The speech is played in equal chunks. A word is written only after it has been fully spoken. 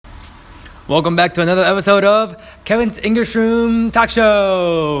Welcome back to another episode of Kevin's English Room Talk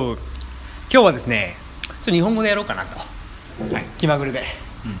Show。 今日はですね、ちょっと日本語でやろうかなと、はい、気まぐれで、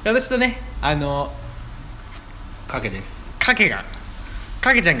私とね、かけです。かけちゃ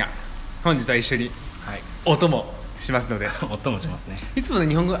んが本日は一緒にお供しますので、お供しますね。いつも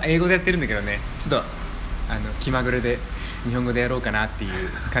ね英語でやってるんだけどね、ちょっと気まぐれで日本語でやろうかなっていう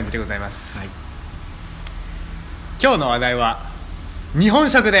感じでございます、はい、今日の話題は日本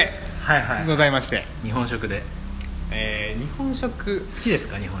食でございまして、日本食で、日本食好きです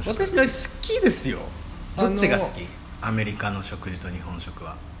か？日本食私好きですよ。どっちが好き？アメリカの食事と日本食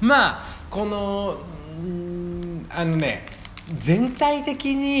は。まあこの全体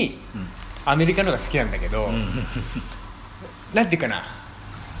的にアメリカの方が好きなんだけど、なんていうかな、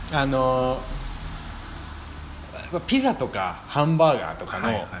ピザとかハンバーガーとか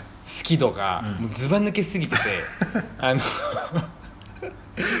の好き度がもうずば抜けすぎてて、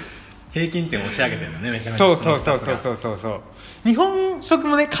平均点を押し上げてるのね、めちゃめちゃ。そう日本食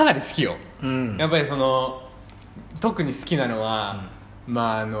もねかなり好きよ、やっぱりその特に好きなのは、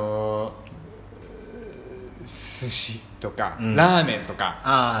寿司とか、ラーメンと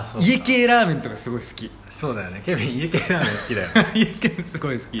か、家系ラーメンとかすごい好き。そうだよね、ケビン家系ラーメン好きだよ家系す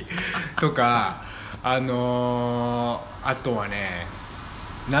ごい好きとかあとはね、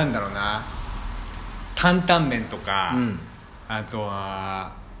なんだろうな、担々麺とか、あと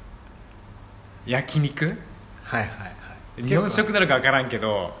は焼肉、日本食なのか分からんけ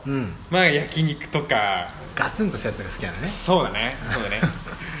ど、焼肉とかガツンとしたやつが好きなのね。そうだね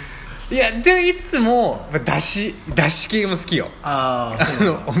いやでもいつもだし系も好きよ。お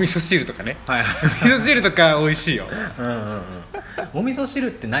味噌汁とかね、味噌汁とか美味しいよ。お味噌汁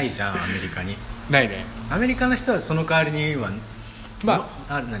ってないじゃん、アメリカに。ないね。アメリカの人はその代わりには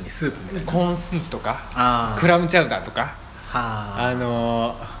スープみたいな、コーンスープとかクラムチャウダーとか、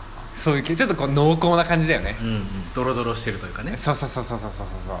そういう系、ちょっとこう濃厚な感じだよね。ドロドロしてるというかね。そうサ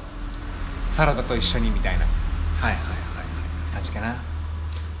ラダと一緒にみたいな感じかな。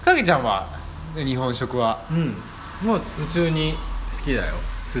かけちゃんは日本食は？もう普通に好きだよ。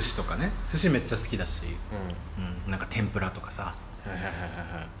寿司とかね、寿司めっちゃ好きだし、なんか天ぷらとかさ、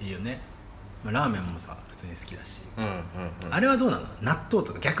いいよね。ラーメンもさ普通に好きだし、あれはどうなの？納豆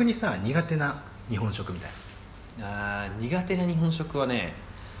とか逆にさ苦手な日本食みたいな。苦手な日本食はね、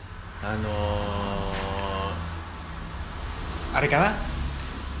あれかな、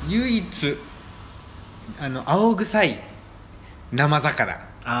唯一青臭い生魚、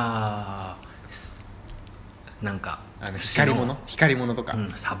なんか光り物とか、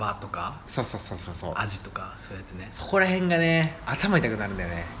サバとか、そうアジとか、そういうやつね。そこら辺がね頭痛くなるんだよ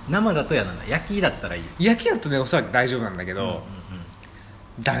ね。生だと嫌なんだ。焼きだったらいい。焼きだとねおそらく大丈夫なんだけど、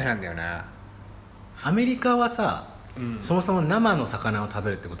ダメなんだよな。アメリカはさ、そもそも生の魚を食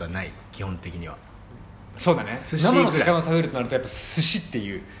べるってことはない、基本的には。そうだね、生の魚を食べるとなるとやっぱ寿司って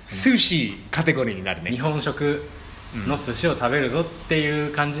いう寿司カテゴリーになるね。日本食の寿司を食べるぞってい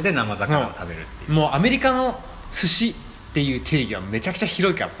う感じで生魚を食べるっていう、もうアメリカの寿司っていう定義はめちゃくちゃ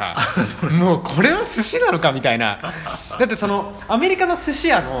広いからさもうこれは寿司なのかみたいなだってそのアメリカの寿司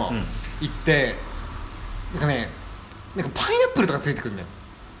屋の行って、なんかパイナップルとかついてくるんだよ。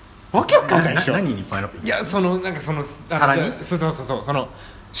わけわかんないでしょ。何にパイナップル？いや皿にそうその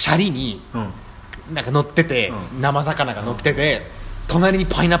シャリになんか乗ってて、生魚が乗ってて、隣に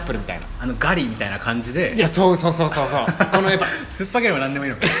パイナップルみたいな、ガリみたいな感じで。いやそうこのやっぱ酸っぱければ何でもい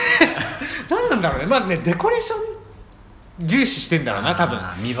いのか何なんだろうね。まずねデコレーション重視してんだろうな、多分。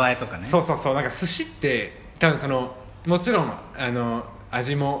見栄えとかね。そうなんか寿司って多分そのもちろん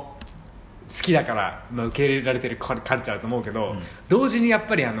味も好きだから、受け入れられてるカルチャーだと思うけど、同時にやっ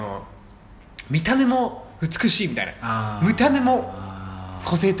ぱり見た目も美しいみたいな、見た目も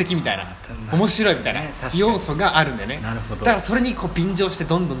個性的みたいな、面白いみたいな要素があるんだよね。なるほど。だからそれにこう便乗して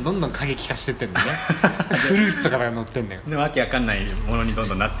どんどん過激化してってんだよねフルーツとかが乗ってんだよ。でわけわかんないものにどん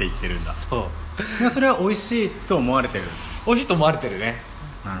どんなっていってるんだ。それは美味しいと思われてる。美味しいと思われてるね。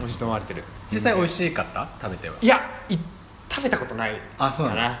美味しいと思われてる。実際美味しかった？食べては。いや食べたことないかな。そう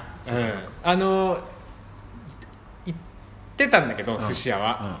なんだ。行ってたんだけど、寿司屋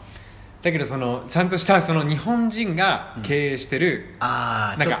は、だけどそのちゃんとしたその日本人が経営してる、ちょ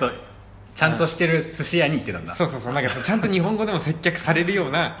っとちゃんとしてる寿司屋に行ってたんだ。そうなんかちゃんと日本語でも接客されるよう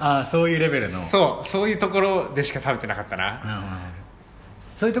なそういうレベルの。そういうところでしか食べてなかったな。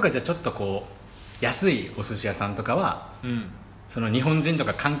そういうとこじゃちょっとこう安いお寿司屋さんとかは、その日本人と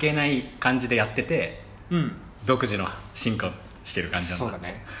か関係ない感じでやってて、独自の進化をしてる感じなんだ。そうだ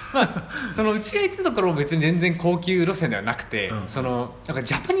ね。まあそのうちが行ったところも別に全然高級路線ではなくて、そのなんか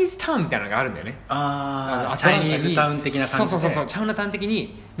ジャパニーズタウンみたいなのがあるんだよね。チャイニーズタウン的な感じで。そうチャイナタウン的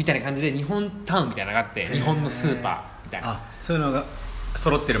にみたいな感じで日本タウンみたいなのがあって、日本のスーパーみたいな、そういうのが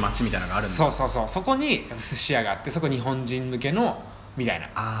揃ってる街みたいなのがあるんだ。そこに寿司屋があって、そこ日本人向けのみたい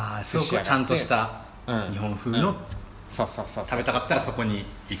な寿司屋があって、ちゃんとした日本風の、食べたかったらそこに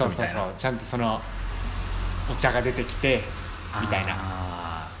行くみたいな。ちゃんとそのお茶が出てきてみたいな、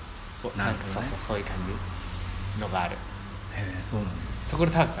なんかそういう感じのがある。そうなんだ。そこ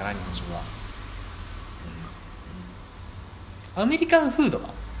で食べてたな、日本食は。アメリカンフードは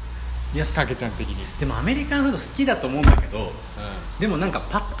いや、たけちゃん的に。でもアメリカンフード好きだと思うんだけど、でもなんか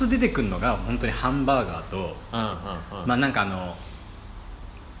パッと出てくるのが本当にハンバーガーと、まあなんか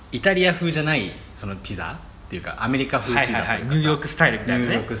イタリア風じゃないそのピザっていうか、アメリカ風ピザというか、ニューヨークスタイルみたいなね。ニ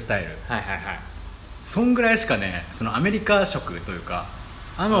ューヨークスタイル、そんぐらいしかね、そのアメリカ食というか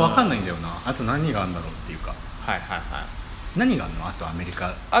あんま分かんないんだよな。あと何があるんだろうっていうか、何があるの？あとアメリ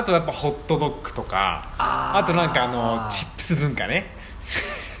カ、あとやっぱホットドッグとか、あとなんかチップス文化ね。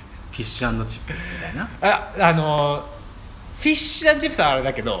フィッシュ&チップスみたいな。フィッシュ&チップスはあれ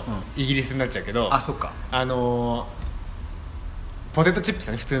だけど、イギリスになっちゃうけど、そっか。ポテトチップス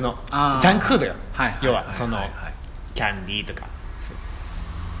ね、普通のジャンクフードよ。要はそのキャンディーとか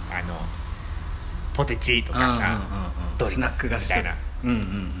ポテチとかさ、ドリトスみたいな、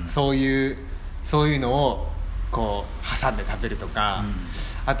そういうのをこう挟んで食べるとか、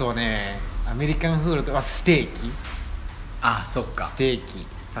あとはね、アメリカンフードとはステーキ。そっか。ステーキ、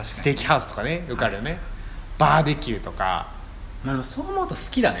ステーキハウスとかね、よくあるよね。バーベキューとか。そう思うと好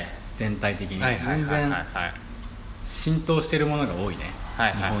きだね、全体的に。全然浸透してるものが多いね、日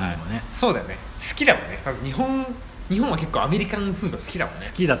本にもね。そうだよね、好きだもんね。まず日本は結構アメリカンフード好きだもんね。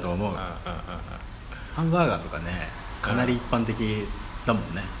好きだと思う。ハンバーガーとかね、かなり一般的だも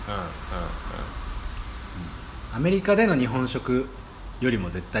んね。アメリカでの日本食よりも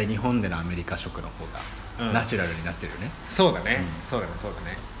絶対日本でのアメリカ食の方がナチュラルになってるよね。そうだね、そうだね。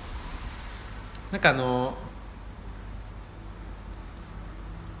なんか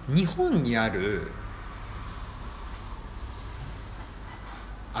日本にある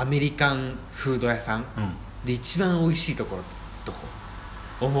アメリカンフード屋さんで一番美味しいところどこ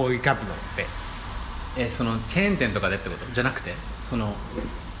思い浮かぶのって？そのチェーン店とかでってことじゃなくて、その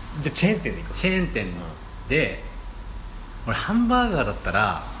じゃあチェーン店で行こう。チェーン店で、俺ハンバーガーだった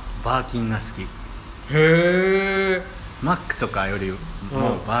らバーキンが好き。マックとかよりも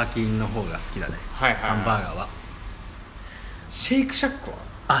バーキンの方が好きだね、ハンバーガーは。シェイクシャック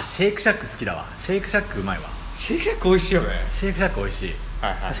は？シェイクシャック好きだわ。シェイクシャックうまいわ。シェイクシャック美味しいよね。シェイクシャック美味しい。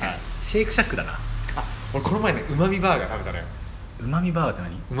確かにシェイクシャックだな。俺この前ね、うまみバーガー食べたのよ。うまみバーガーって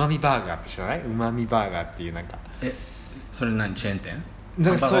何？うまみバーガーって知らない？うまみバーガーっていうなんか、それ何、チェーン店？だ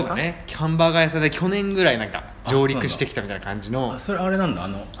からそうだね、ハンバーガー屋さんで去年ぐらいなんか上陸してきたみたいな感じの。それあれなんだ、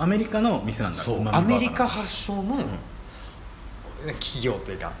アメリカの店なんだ。そう、アメリカ発祥の企業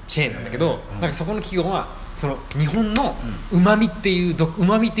というかチェーンなんだけど、なんかそこの企業はその日本のうまみっていう独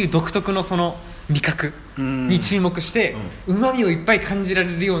特のその味覚に注目して、うまみをいっぱい感じら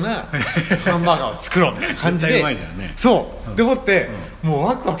れるようなハンバーガーを作ろうみたいな感じでうまいじゃんね。そうで思って、もう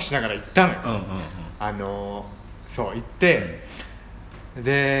ワクワクしながら行ったのよ。そう行って、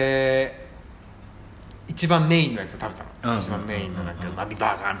で一番メインのやつを食べたの。一番メインのなんかうまみ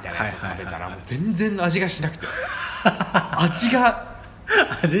バーガーみたいなやつを食べたら、もう全然味がしなくて味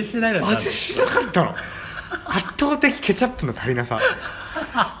しないの。味しなかったの。圧倒的ケチャップの足りなさ。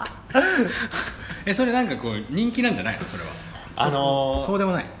それなんかこう人気なんじゃないの？それはそうで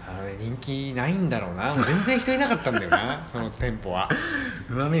もない。人気ないんだろうな。もう全然人いなかったんだよなその店舗は。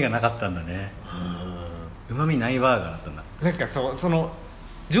うまみがなかったんだね。うまみないバーガーだったんだ。なんかその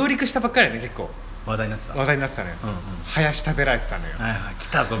上陸したばっかりでね、結構話題になってたのよ。はやし立てられてたのよ。来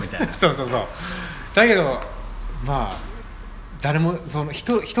たぞみたいなそうだけどまあ誰もその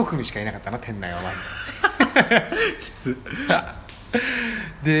一組しかいなかったな、店内はまずきつ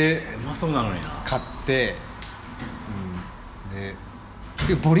でうまそうなのにな。買って、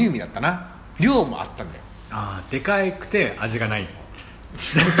でボリューミーだったな。量もあったんだよ。でかくて味がない。そう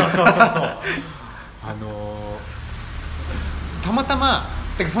たまたま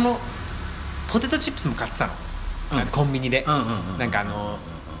だからそのポテトチップスも買ってたの、コンビニで。なんか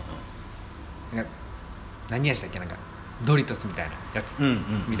何味だっけ、なんかドリトスみたいなやつ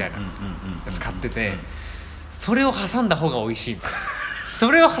みたいなやつ買ってて、それを挟んだ方が美味しいみたいな。そ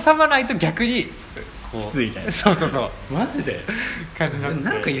れを挟まないと逆にきついみたいな。そうマジで感じになって、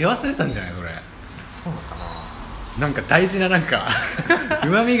なんか入れ忘れたんじゃないそれ。そうなのかな。なんか大事ななんかう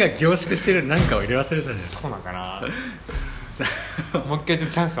まみが凝縮してるなんかを入れ忘れたんじゃない。そうなのかな。もう一回ちょっ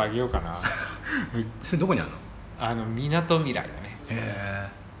とチャンスあげようかな。それどこにあるの？みなとみらいだね。へえ。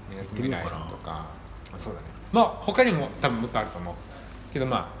みなとみらいとか、そうだね。まあ他にも多分もっとあると思うけど、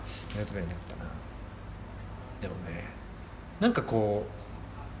まあみなとみらいにあったな。でもね、なんかこ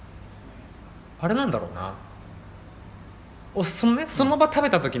うあれなんだろうな。その場食べ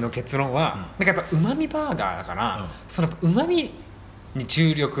た時の結論は、なんかやっぱうまみバーガーだから、そのうまみに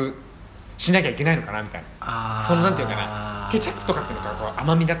注力しなきゃいけないのかなみたいな。そのなんていうかな、ケチャップとかっていうのがこう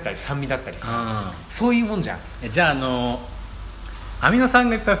甘みだったり酸味だったりさ、そういうもんじゃん。じゃあアミノ酸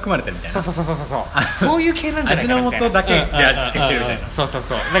がいっぱい含まれてるみたいな。そういう系なんじゃないかなみたいな。味の素だけで味付けしてるみたいな。そうだから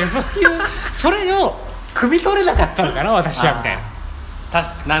そういうそれを汲み取れなかったのかな私はみたいな。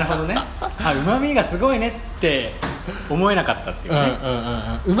なるほどね。うまみがすごいねって思えなかったっていうね。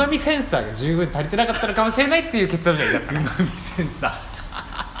うまみセンサーが十分足りてなかったのかもしれないっていう結論になった。うまみセンサー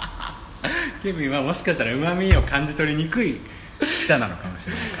ケビンはもしかしたらうまみを感じ取りにくい舌なのかもし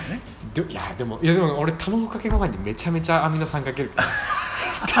れないからね。いやでも俺卵かけご飯にめちゃめちゃアミノ酸かけるか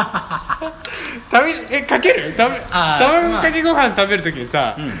らかける？卵かけご飯食べるときに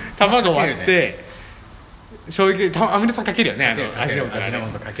さ、卵割って醤油アミノ酸かけるよね。味の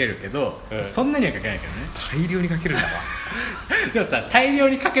素かけるけど、そんなにはかけないけどね。大量にかけるんだわ。でもさ、大量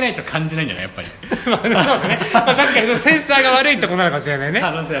にかけないと感じないんじゃないやっぱり。そうだね。確かにセンサーが悪いってことなのかもしれないね。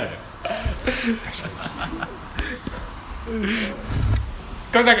可能性ある。確かに。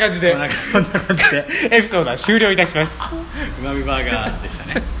こんな感じでエピソードは終了いたします。うまみバーガーでした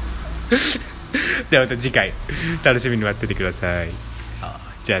ね。ではまた次回楽しみに待っててください。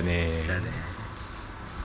じゃあね。